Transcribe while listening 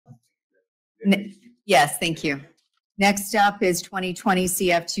Yes, thank you. Next up is 2020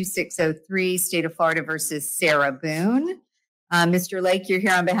 CF 2603, State of Florida versus Sarah Boone. Mr. Lake, you're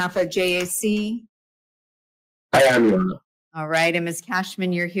here on behalf of JAC. I am, Your Honor. All right, and Ms.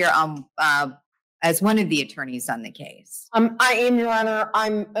 Cashman, you're here as one of the attorneys on the case. I am, Your Honor.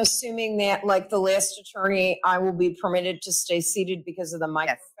 I'm assuming that, like the last attorney, I will be permitted to stay seated because of the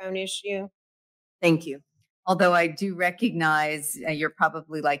microphone issue. Thank you. Although I do recognize you're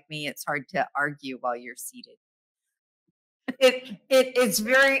probably like me, it's hard to argue while you're seated. It's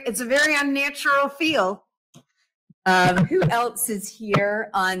a very unnatural feel. Who else is here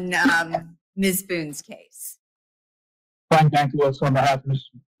on Ms. Boone's case? Frank Bankiewicz on behalf of Ms.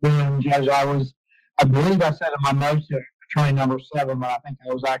 Boone. Judge, I believe I said in my notes that attorney number 7, but I think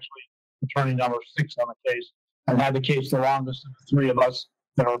I was actually attorney number 6 on the case. I've had the case the longest of the 3 of us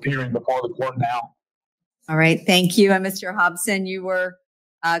that are appearing before the court now. All right, thank you. And Mr. Hobson, you were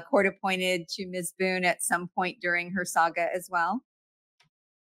court appointed to Ms. Boone at some point during her saga as well?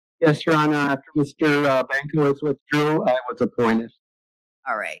 Yes, Your Honor. After Mr. Bankiewicz withdrew, I was appointed.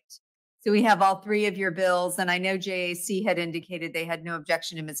 All right. So we have all 3 of your bills, and I know JAC had indicated they had no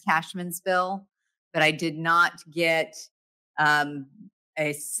objection to Ms. Cashman's bill, but I did not get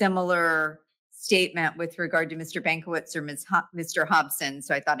a similar statement with regard to Mr. Bankiewicz or Mr. Hobson,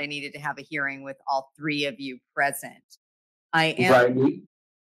 so I thought I needed to have a hearing with all 3 of you present. I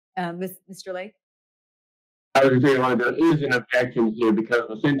am Mr. Lake? I was saying, there is an objection here because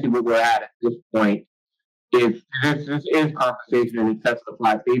essentially what we're at this point is this is compensation in excess of the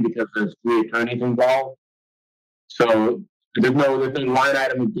flat fee because there's 3 attorneys involved. So there's no line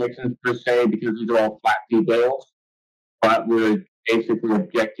item objections per se because these are all flat fee bills, but we're basically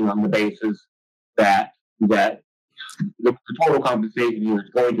objecting on the basis that the total compensation here is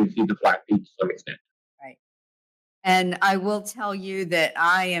going to exceed the flat fee to some extent. Right. And I will tell you that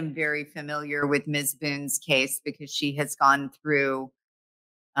I am very familiar with Ms. Boone's case because she has gone through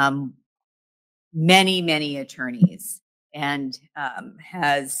many attorneys and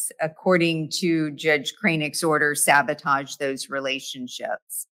has, according to Judge Kranick's order, sabotaged those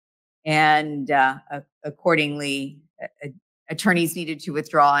relationships. And accordingly, attorneys needed to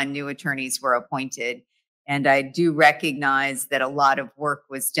withdraw and new attorneys were appointed. And I do recognize that a lot of work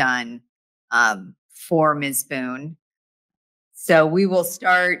was done for Ms. Boone. So we will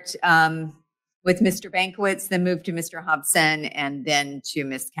start with Mr. Bankiewicz, then move to Mr. Hobson, and then to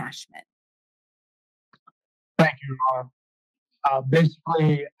Ms. Cashman. Thank you, Your Honor.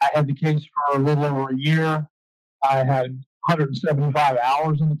 Basically, I had the case for a little over a year. I had 175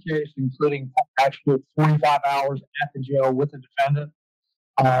 hours in the case, including actually 45 hours at the jail with the defendant.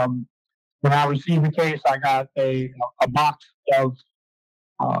 When I received the case, I got a box of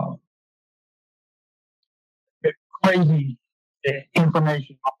crazy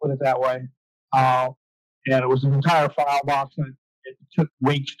information, I'll put it that way. And it was an entire file box, and it took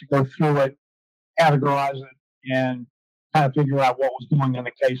weeks to go through it, categorize it, and kind of figure out what was going on in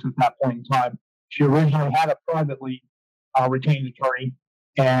the case at that point in time. She originally had a privately retained attorney,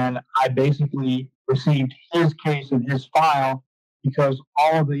 and I basically received his case and his file because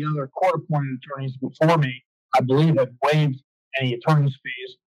all of the other court-appointed attorneys before me, I believe, had waived any attorney's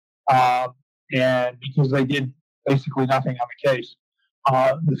fees, and because they did basically nothing on the case.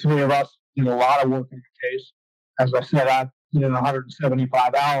 The 3 of us did a lot of work in the case. As I said, I did in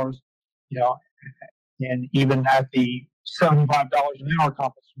 175 hours, and even at the $75 an hour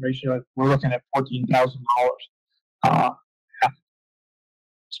compensation, we're looking at $14,000.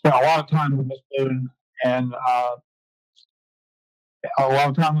 Spent a lot of time with Ms. Boone and a lot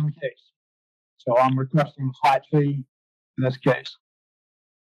of time on the case. So I'm requesting a flat fee in this case.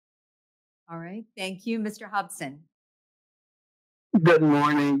 All right. Thank you. Mr. Hobson. Good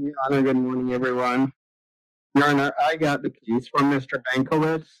morning, Your Honor. Good morning, everyone. Your Honor, I got the case from Mr.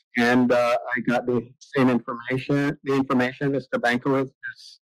 Bankiewicz, and I got the same information. The information Mr. Bankiewicz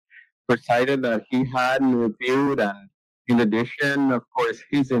has recited that he had and reviewed, and in addition, of course,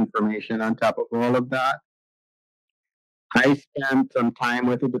 his information on top of all of that. I spent some time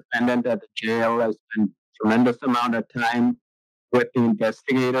with the defendant at the jail. I spent a tremendous amount of time with the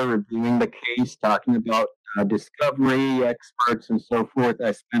investigator reviewing the case, talking about discovery, experts, and so forth.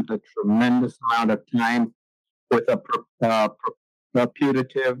 I spent a tremendous amount of time with a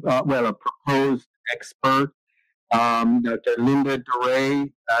proposed expert, Dr. Linda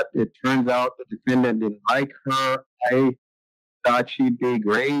DeRay. It turns out the defendant didn't like her. I thought she'd be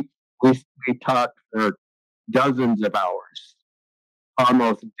great. We talked for dozens of hours,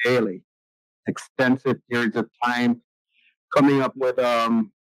 almost daily, extensive periods of time, coming up with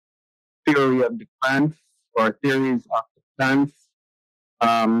theory of defense or theories of defense.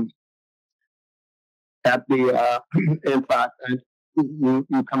 at the, in fact, you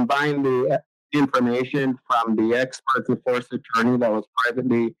combine the information from the expert divorce attorney that was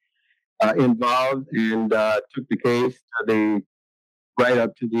privately involved and took the case to the right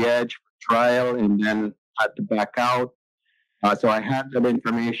up to the edge for trial and then had to back out. So I had that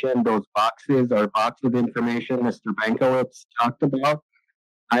information, those boxes or box of information Mr. Bankowitz talked about.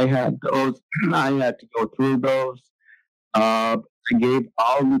 I had those, I had to go through those. I gave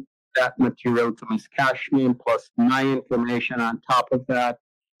all that material to Ms. Cashman plus my information on top of that.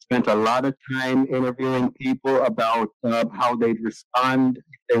 Spent a lot of time interviewing people about how they'd respond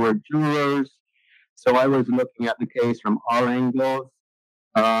if they were jurors. So I was looking at the case from all angles.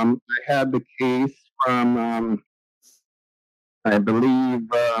 I had the case from, I believe,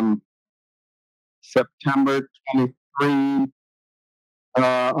 September 23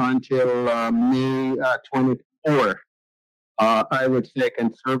 until May 24. I would say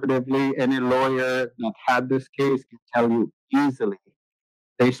conservatively, any lawyer that had this case can tell you easily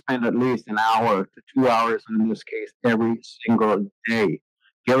they spend at least an hour to 2 hours on this case every single day.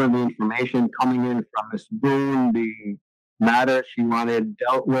 Given the information coming in from Ms. Boone, the matter she wanted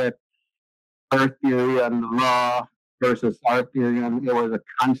dealt with, her theory on the law versus our theory on it was a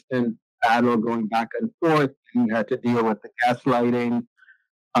constant battle going back and forth. And you had to deal with the gaslighting.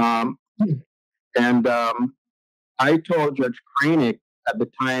 I told Judge Kranick at the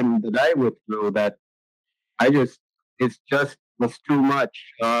time that I withdrew that it's just was too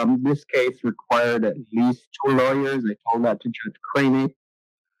much. This case required at least 2 lawyers. I told that to Judge Kranick,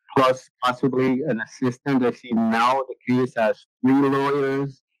 plus possibly an assistant. I see now the case has 3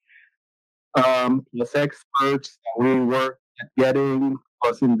 lawyers, plus experts that we worked at getting,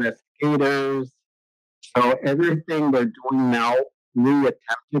 plus investigators. So everything they're doing now, we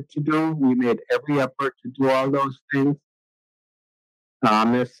attempted to do. We made every effort to do all those things.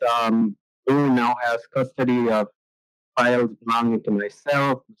 Ms. Boone now has custody of files belonging to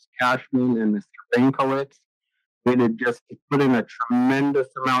myself, Ms. Cashman, and Mr. Bankowitz. We did just put in a tremendous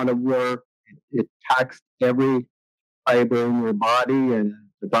amount of work. It taxed every fiber in your body and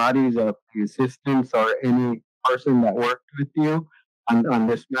the bodies of the assistants or any person that worked with you on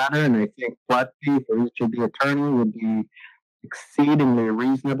this matter. And I think flat fee for each of the attorney would be exceedingly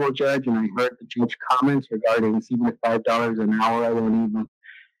reasonable, Judge. And I heard the judge comments regarding $75 an hour. I won't even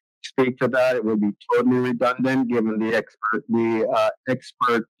speak to that. It would be totally redundant given the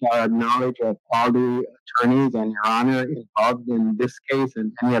expert knowledge of all the attorneys and Your Honor involved in this case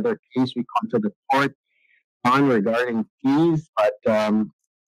and any other case we come to the court on regarding fees. But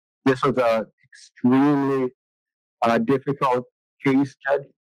this was a extremely difficult case, Judge.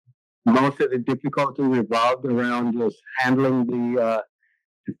 Most of the difficulty revolved around just handling the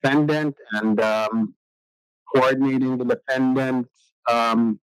defendant and coordinating the defendant's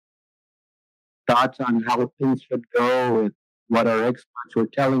thoughts on how things should go with what our experts were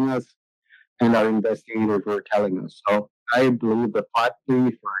telling us and our investigators were telling us. So I believe the flat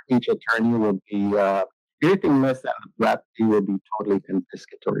fee for each attorney would be anything less than a flat fee would be totally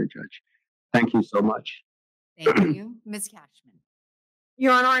confiscatory, Judge. Thank you so much. Thank you. Ms. Cashman.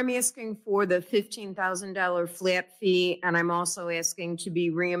 Your Honor, I'm asking for the $15,000 flat fee, and I'm also asking to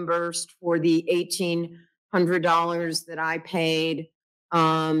be reimbursed for the $1,800 that I paid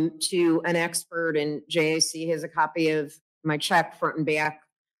to an expert, and JAC has a copy of my check front and back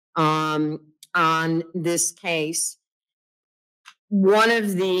on this case. One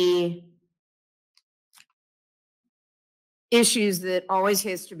of the issues that always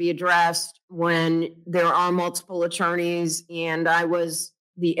has to be addressed when there are multiple attorneys, and I was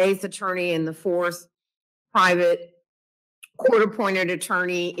the 8th attorney and the 4th private court-appointed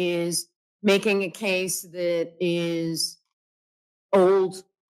attorney, is making a case that is old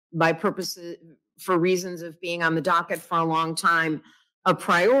by purposes for reasons of being on the docket for a long time a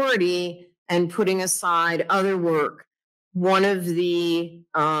priority and putting aside other work. One of the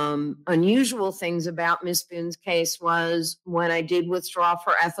unusual things about Ms. Boone's case was when I did withdraw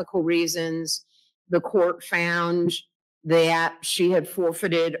for ethical reasons, the court found that she had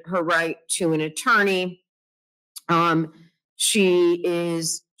forfeited her right to an attorney. She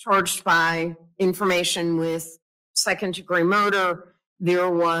is charged by information with second-degree murder. There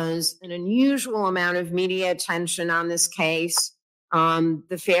was an unusual amount of media attention on this case.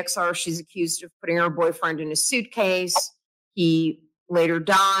 The facts are she's accused of putting her boyfriend in a suitcase. He later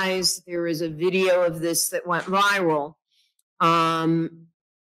dies. There is a video of this that went viral.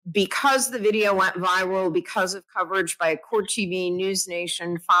 Because the video went viral, because of coverage by Court TV, News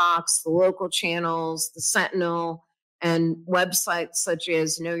Nation, Fox, the local channels, the Sentinel, and websites such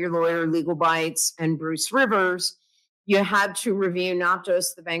as Know Your Lawyer, Legal Bites, and Bruce Rivers, you had to review not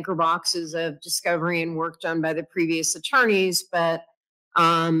just the banker boxes of discovery and work done by the previous attorneys, but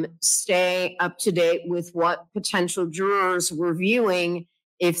stay up to date with what potential jurors were viewing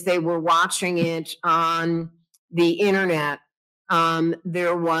if they were watching it on the internet.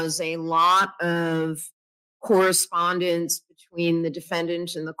 There was a lot of correspondence between the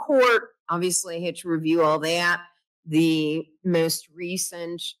defendant and the court. Obviously, I had to review all that. The most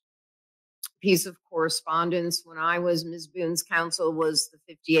recent piece of correspondence when I was Ms. Boone's counsel was the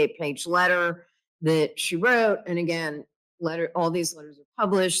 58-page letter that she wrote. And again, all these letters are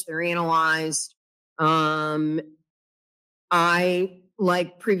published, they're analyzed. I,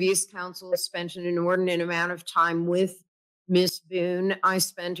 like previous counsel, spent an inordinate amount of time with Ms. Boone. I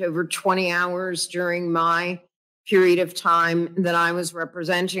spent over 20 hours during my period of time that I was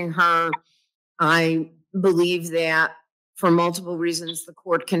representing her. I believe that for multiple reasons, the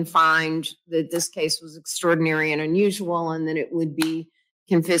court can find that this case was extraordinary and unusual, and that it would be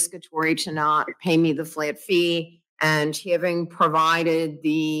confiscatory to not pay me the flat fee. And having provided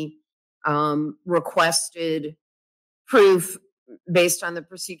the requested proof based on the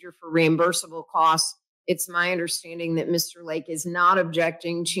procedure for reimbursable costs, it's my understanding that Mr. Lake is not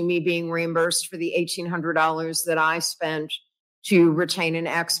objecting to me being reimbursed for the $1,800 that I spent to retain an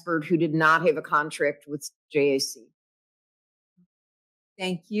expert who did not have a contract with JAC.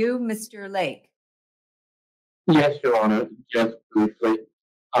 Thank you. Mr. Lake. Yes, Your Honor. Just briefly.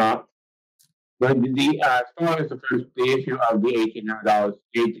 But as far as the issue of the $1,800,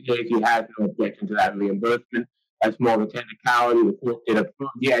 JAC has no objection to that reimbursement. That's more of a technicality. The court did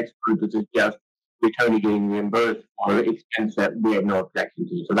approve the expert. This is just the attorney getting reimbursed for the expense that we have no objection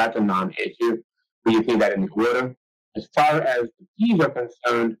to. So that's a non-issue. We see that in the order. As far as the fees are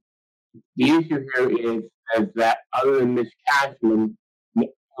concerned, the issue here is that other than Ms. Cashman,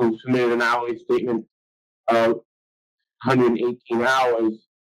 who submitted an hourly statement of 118 hours,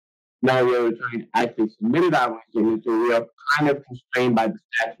 none of the other attorneys actually submitted hourly statements, so we are kind of constrained by the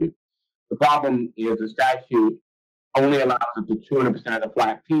statute. The problem is the statute only allows up to 200% of the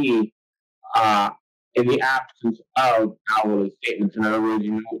flat fee in the absence of hourly statements. In other words,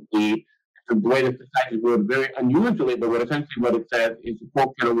 the way that the statute is worded very unusually, but essentially what it says is the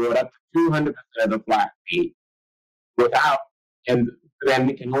court can award up to 200% of the flat fee without, and then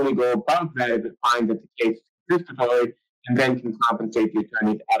it can only go above that if it finds that the case is confiscatory, and then can compensate the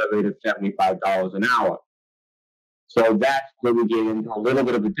attorneys at a rate of $75 an hour. So that's where we get into a little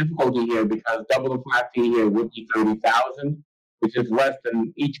bit of a difficulty here, because double the flat fee here would be $30,000, which is less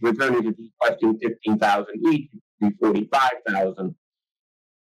than each of the attorneys is requesting $15,000 each, would be $45,000.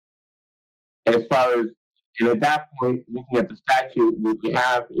 As far as, and at that point, looking at the statute, what we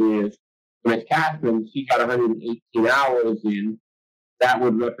have is Ms. Cashman, she got 118 hours in. That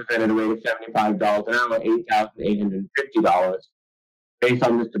would represent a rate of $75 an hour, $8,850. Based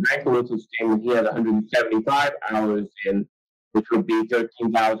on Mr. Bankowitz's statement, he had 175 hours in, which would be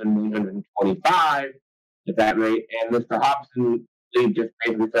 $13,125 at that rate. And Mr. Hobson just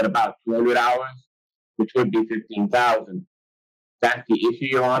basically said about 200 hours, which would be $15,000. That's the issue,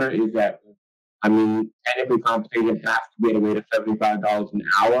 Your Honor, is that, I mean, technically compensation has to be at a rate of $75 an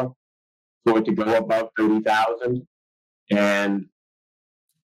hour for it to go above $30,000. And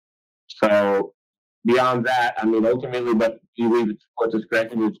so beyond that, I mean, ultimately, but we leave it to court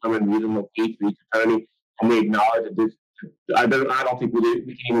discretion to determine reasonable fees for each attorney, and we acknowledge that this. I don't think we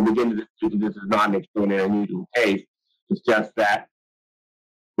can even begin to dispute that this is not an extraordinary unusual case. It's just that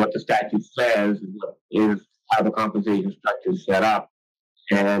what the statute says is how the compensation structure is set up,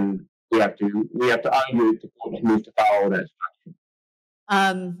 and we have to argue that the court needs to follow that structure.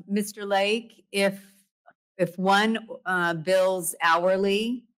 Mr. Lake, if one bills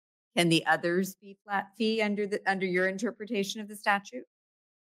hourly, can the others be flat fee under your interpretation of the statute?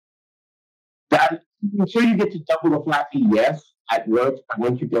 That until you get to double the flat fee, yes, at work. But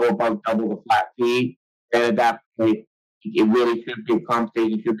once you go above double the flat fee, then at that point it really should be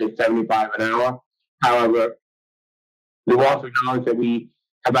compensation should be $75 an hour. However, we also acknowledge that we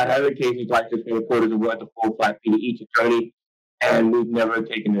have had other cases like this where the court has awarded the full flat fee to each attorney, and we've never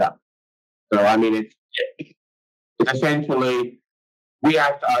taken it up. So I mean, it's essentially. We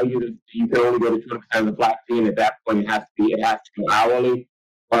have to argue that you can only go to 200% of the flat fee, and at that point it has to go hourly.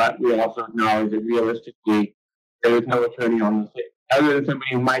 But we also acknowledge that realistically, there is no attorney on the case. Other than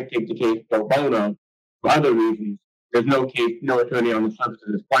somebody who might take the case pro bono for other reasons, there's no attorney on the surface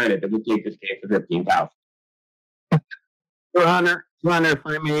of this planet that would take this case for $15,000. Your Honor, if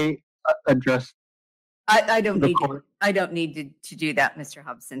I may address. I don't need to do that, Mr.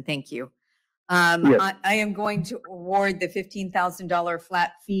 Hobson. Thank you. Yes. I am going to award the $15,000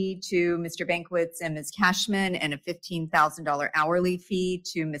 flat fee to Mr. Bankwitz and Ms. Cashman and a $15,000 hourly fee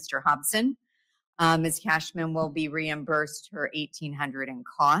to Mr. Hobson. Ms. Cashman will be reimbursed her $1,800 in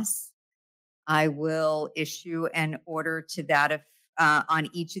costs. I will issue an order to that if on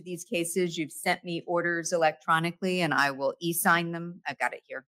each of these cases. You've sent me orders electronically and I will e-sign them. I've got it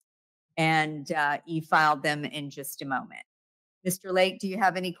here and e-file them in just a moment. Mr. Lake, do you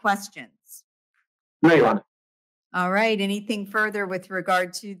have any questions? No, Your Honor. All right. Anything further with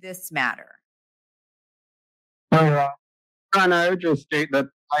regard to this matter? No, Your Honor. Your Honor, I would just state that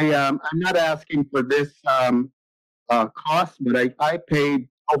I'm not asking for this cost, but I paid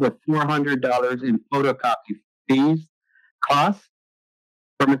over $400 in photocopy fees costs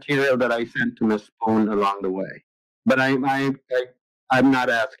for material that I sent to Ms. Boone along the way. But I'm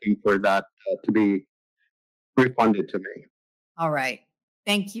not asking for that to be refunded to me. All right.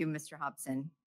 Thank you, Mr. Hobson.